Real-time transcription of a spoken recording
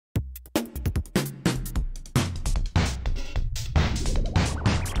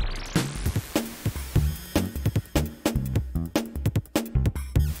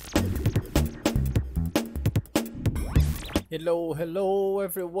Hello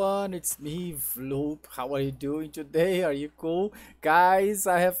everyone, it's me Vloop. How are you doing today? Are you cool? Guys,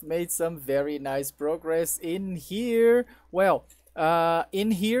 I have made some very nice progress in here.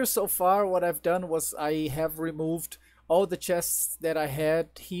 In here so far what I've done was I have removed all the chests that I had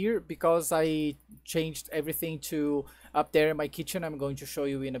here because I changed everything to up there in my kitchen. I'm going to show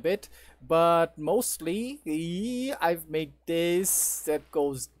you in a bit, but mostly I've made this that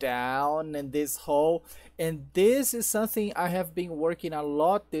goes down in this hole, and this is something I have been working a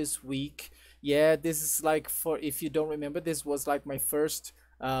lot this week. Yeah, this is like, for if you don't remember, this was like my first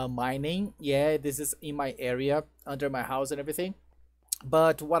mining. Yeah, this is in my area under my house and everything.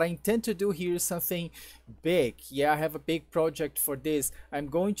 But what I intend to do here is something big. Yeah, I have a big project for this. I'm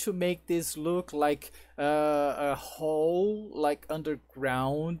going to make this look like a hole, like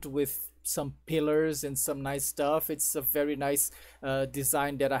underground, with some pillars and some nice stuff. It's a very nice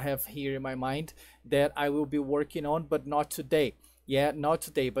design that I have here in my mind that I will be working on, but not today. Yeah, not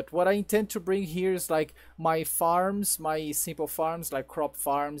today. But what I intend to bring here is like my farms, my simple farms, like crop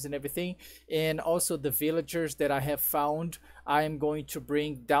farms and everything, and also the villagers that I have found. I am going to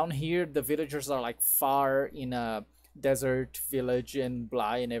bring down here. The villagers are like far in a desert village and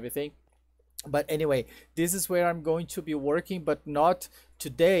blah and everything. But anyway, this is where I'm going to be working, but not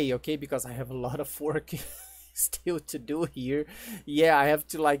today, okay? Because I have a lot of work still to do here. Yeah, I have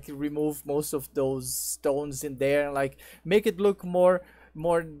to like remove most of those stones in there and like make it look more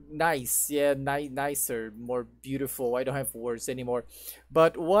nice. Yeah, nicer, more beautiful. I don't have words anymore.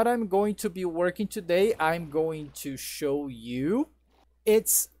 But what I'm going to be working today, I'm going to show you.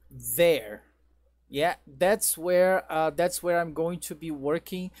 It's there. Yeah, that's where I'm going to be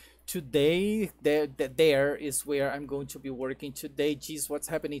working today. There is where I'm going to be working today. Jeez, what's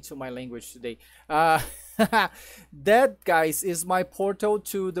happening to my language today? That, guys, is my portal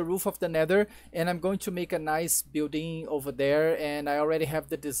to the roof of the Nether, and I'm going to make a nice building over there, and I already have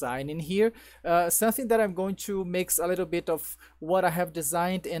the design in here. Something that I'm going to mix a little bit of what I have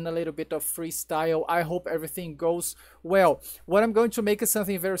designed and a little bit of freestyle. I hope everything goes well. What I'm going to make is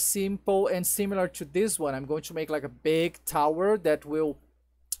something very simple and similar to this one. I'm going to make like a big tower that will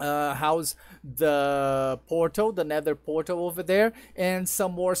house the portal, the Nether portal over there, and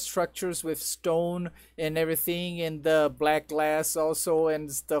some more structures with stone and everything, and the black glass also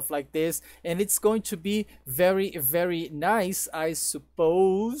and stuff like this. And it's going to be very nice, I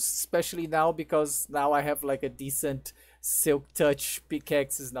suppose, especially now because now I have like a decent silk touch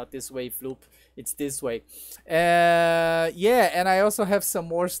pickaxe. Is not this way, Vloop, it's this way. Yeah, and I also have some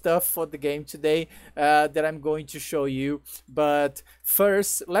more stuff for the game today that I'm going to show you. But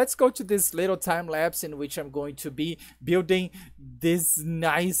first, let's go to this little time lapse in which I'm going to be building this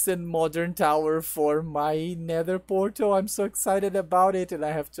nice and modern tower for my Nether portal. I'm so excited about it, and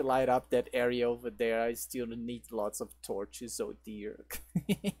I have to light up that area over there. I still need lots of torches, oh dear.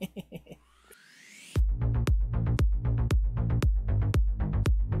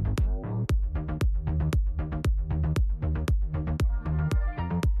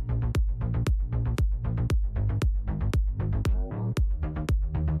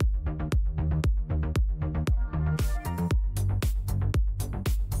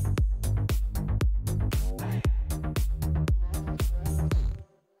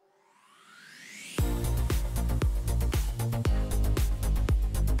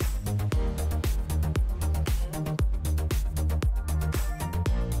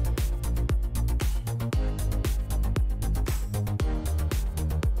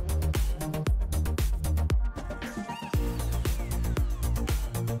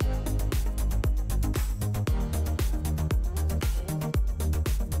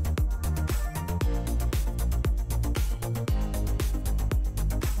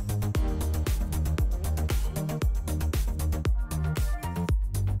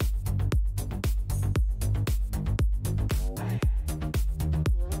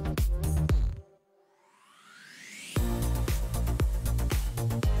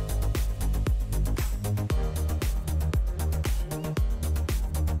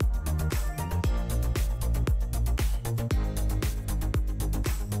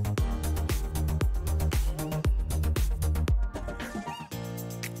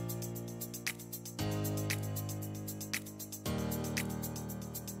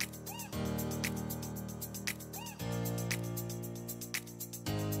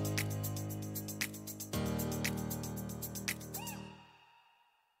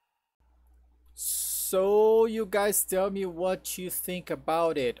 So you guys tell me what you think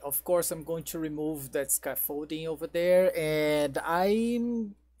about it. Of course, I'm going to remove that scaffolding over there, and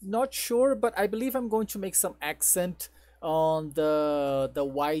I'm not sure, but I believe I'm going to make some accent on the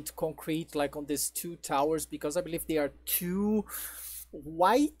white concrete, like on these two towers, because I believe they are too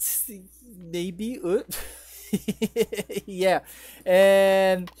white, maybe. Yeah,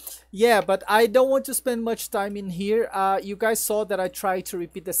 and yeah, but I don't want to spend much time in here. You guys saw that I tried to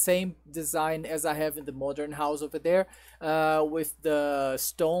repeat the same design as I have in the modern house over there, with the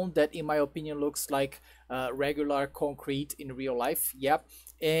stone that in my opinion looks like regular concrete in real life. Yep.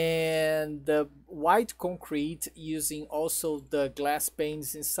 And the white concrete using also the glass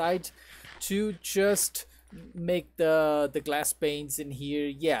panes inside to just make the glass panes in here,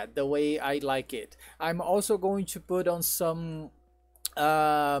 yeah, the way I like it. I'm also going to put on some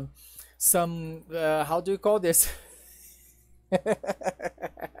how do you call this?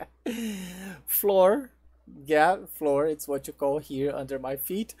 Floor. Yeah, floor, it's what you call here under my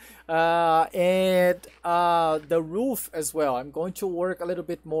feet. And the roof as well. I'm going to work a little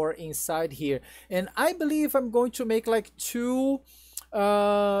bit more inside here, and I believe I'm going to make like two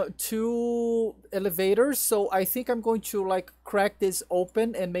elevators. So I think I'm going to like crack this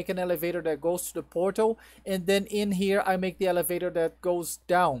open and make an elevator that goes to the portal, and then in here I make the elevator that goes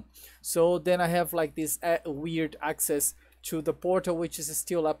down. So then I have like this weird access to the portal, which is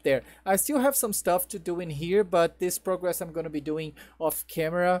still up there. I still have some stuff to do in here, but this progress I'm going to be doing off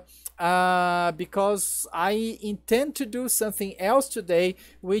camera, because I intend to do something else today,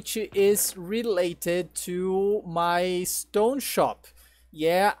 which is related to my stone shop.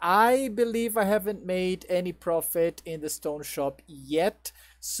 Yeah, I believe I haven't made any profit in the stone shop yet,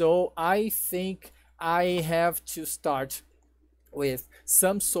 so I think I have to start with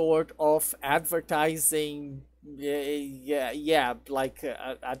some sort of advertising. Yeah, like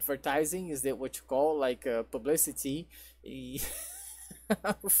advertising, is that what you call, like publicity?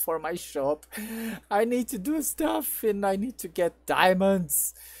 For my shop. I need to do stuff and I need to get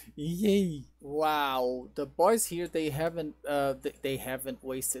diamonds. Yay. Wow, the boys here, they haven't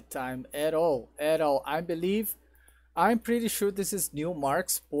wasted time at all, I'm pretty sure this is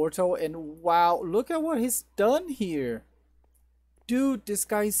Newmark's portal, and wow, look at what he's done here. Dude, this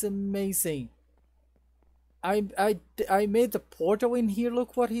guy is amazing. I made the portal in here.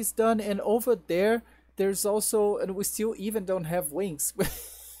 Look what he's done. And over there, there's also, and we still even don't have wings.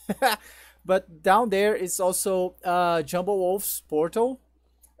 But down there is also Jumblewolf's portal.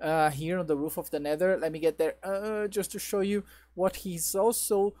 Here on the roof of the Nether. Let me get there just to show you what he's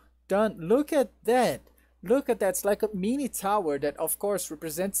also done. Look at that. Look at that. It's like a mini tower that of course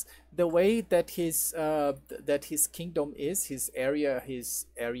represents the way that his kingdom is, his area is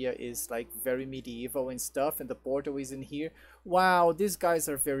like very medieval and stuff, and the portal is in here. Wow, these guys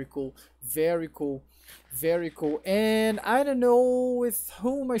are very cool. Very cool. Very cool. And I don't know with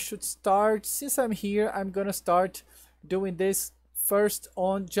whom I should start. Since I'm here, I'm gonna start doing this first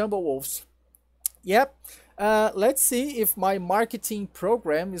on Jumblewolves. Yep. Let's see if my marketing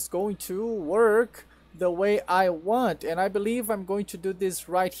program is going to work the way I want, and I believe I'm going to do this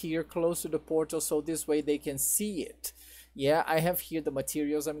right here close to the portal, so this way they can see it. Yeah, I have here the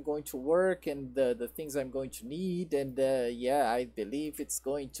materials I'm going to work and the things I'm going to need, and yeah, I believe it's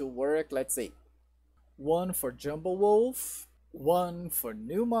going to work. Let's see. One for Jumblewolf, one for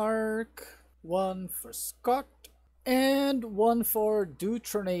Newmark, one for Scot, and one for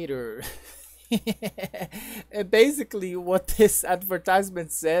Dootronator. And basically what this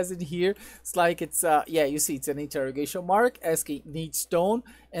advertisement says in here, it's like it's yeah, you see it's an interrogation mark asking need stone,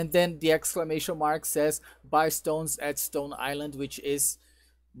 and then the exclamation mark says buy stones at Stone Island, which is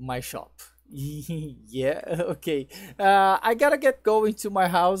my shop. Yeah, okay. I gotta get going to my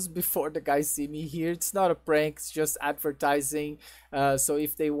house before the guys see me here. It's not a prank, it's just advertising. So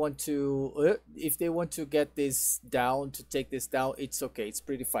if they want to get this down, to take this down, it's okay, it's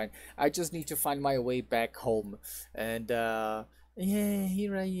pretty fine. I just need to find my way back home. And yeah,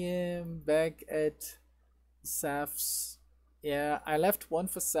 here I am back at Saph's. Yeah, I left one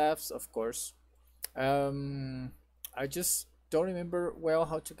for Saph's, of course. I just don't remember well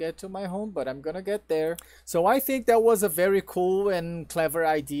how to get to my home, but I'm gonna get there. So I think that was a very cool and clever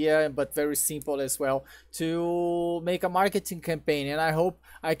idea, but very simple as well, to make a marketing campaign, and I hope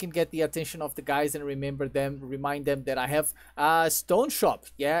I can get the attention of the guys and remind them that I have a stone shop,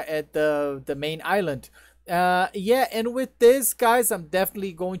 yeah, at the main island. Yeah, and with this, guys, I'm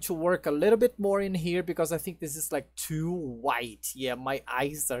definitely going to work a little bit more in here because I think this is like too white. Yeah, my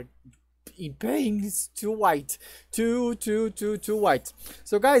eyes are in pain. It's too white, too white.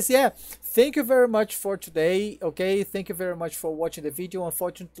 So guys, yeah, thank you very much for today. Okay, thank you very much for watching the video.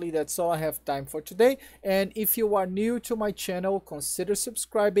 Unfortunately, that's all I have time for today. And if you are new to my channel, consider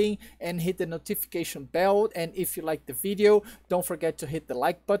subscribing and hit the notification bell. And if you like the video, don't forget to hit the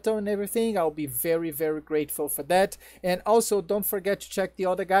like button and everything. I'll be very grateful for that. And also don't forget to check the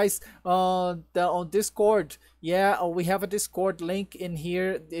other guys on Discord. Yeah, we have a Discord link in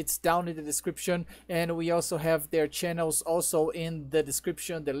here. It's down in the description, and we also have their channels also in the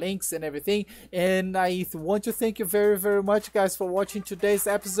description, the links and everything. And I want to thank you very much, guys, for watching today's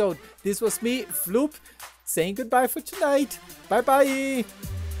episode. This was me, Vloop, saying goodbye for tonight. Bye.